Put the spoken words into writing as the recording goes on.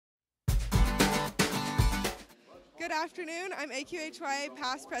Good afternoon. I'm AQHYA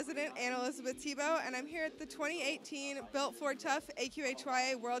past president Anna Elizabeth Tebow, and I'm here at the 2018 Built for Tough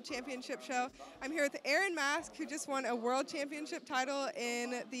AQHYA World Championship Show. I'm here with Erin Mask, who just won a World Championship title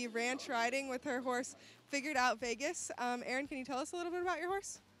in the ranch riding with her horse Figured Out Vegas. Erin, can you tell us a little bit about your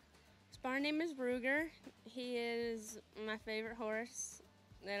horse? His barn name is Ruger. He is my favorite horse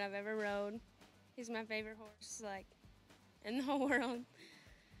that I've ever rode. He's my favorite horse, in the whole world.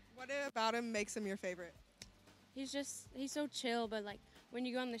 What about him makes him your favorite? He's so chill, but when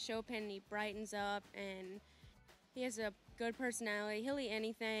you go on the show pen, he brightens up and he has a good personality. He'll eat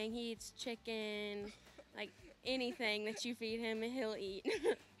anything. He eats chicken, anything that you feed him, he'll eat.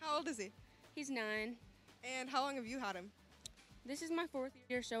 How old is he? He's 9. And how long have you had him? This is my 4th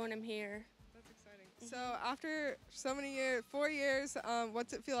year showing him here. That's exciting. So after so many years, 4 years,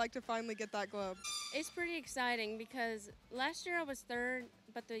 what's it feel like to finally get that globe? It's pretty exciting because last year I was 3rd,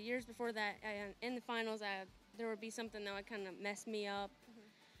 but the years before that, in the finals, there would be something that would kind of mess me up.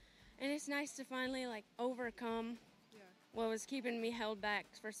 And it's nice to finally overcome what was keeping me held back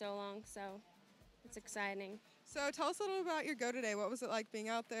for so long, so it's exciting. So tell us a little about your go today. What was it like being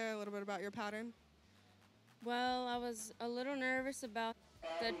out there, a little bit about your pattern? Well, I was a little nervous about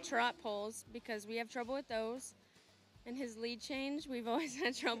the trot poles because we have trouble with those. And his lead change, we've always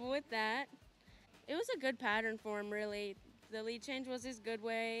had trouble with that. It was a good pattern for him, really. The lead change was his good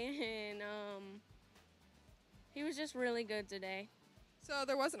way, and he was just really good today. So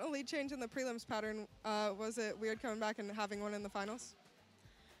there wasn't a lead change in the prelims pattern. Was it weird coming back and having one in the finals?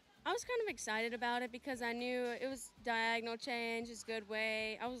 I was kind of excited about it because I knew it was diagonal change, his good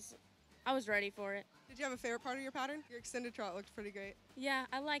way. I was ready for it. Did you have a favorite part of your pattern? Your extended trot looked pretty great. Yeah,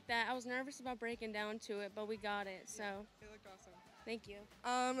 I like that. I was nervous about breaking down to it, but we got it, so. Yeah, it looked awesome. Thank you.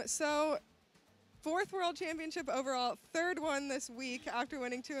 So 4th World Championship overall, 3rd one this week after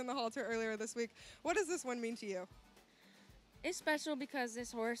winning 2 in the halter earlier this week. What does this one mean to you? It's special because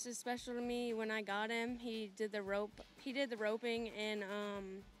this horse is special to me. When I got him, he did the roping, and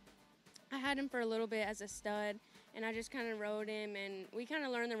I had him for a little bit as a stud, and I just kind of rode him, and we kind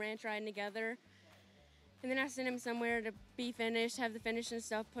of learned the ranch riding together. And then I sent him somewhere to be finished, have the finishing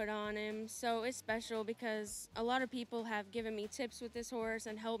stuff put on him. So it's special because a lot of people have given me tips with this horse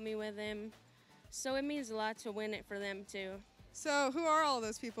and helped me with him. So it means a lot to win it for them too. So who are all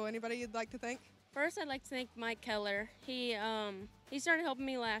those people? Anybody you'd like to thank? First, I'd like to thank Mike Keller. He started helping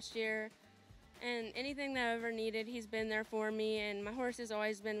me last year, and anything that I ever needed, he's been there for me, and my horse has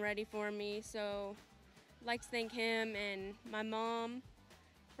always been ready for me. So I'd like to thank him and my mom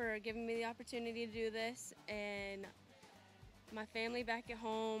for giving me the opportunity to do this, and my family back at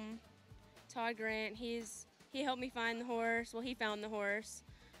home, Todd Grant, he helped me find the horse. Well, he found the horse.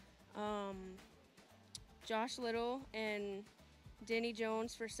 Josh Little and Denny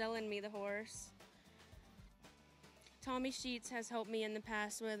Jones for selling me the horse. Tommy Sheets has helped me in the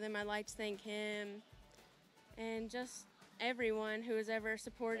past with him. I'd like to thank him. And just everyone who has ever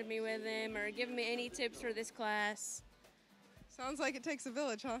supported me with him or given me any tips for this class. Sounds like it takes a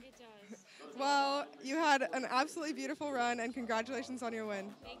village, huh? It does. Well, you had an absolutely beautiful run, and congratulations on your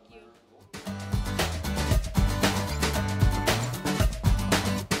win. Thank you.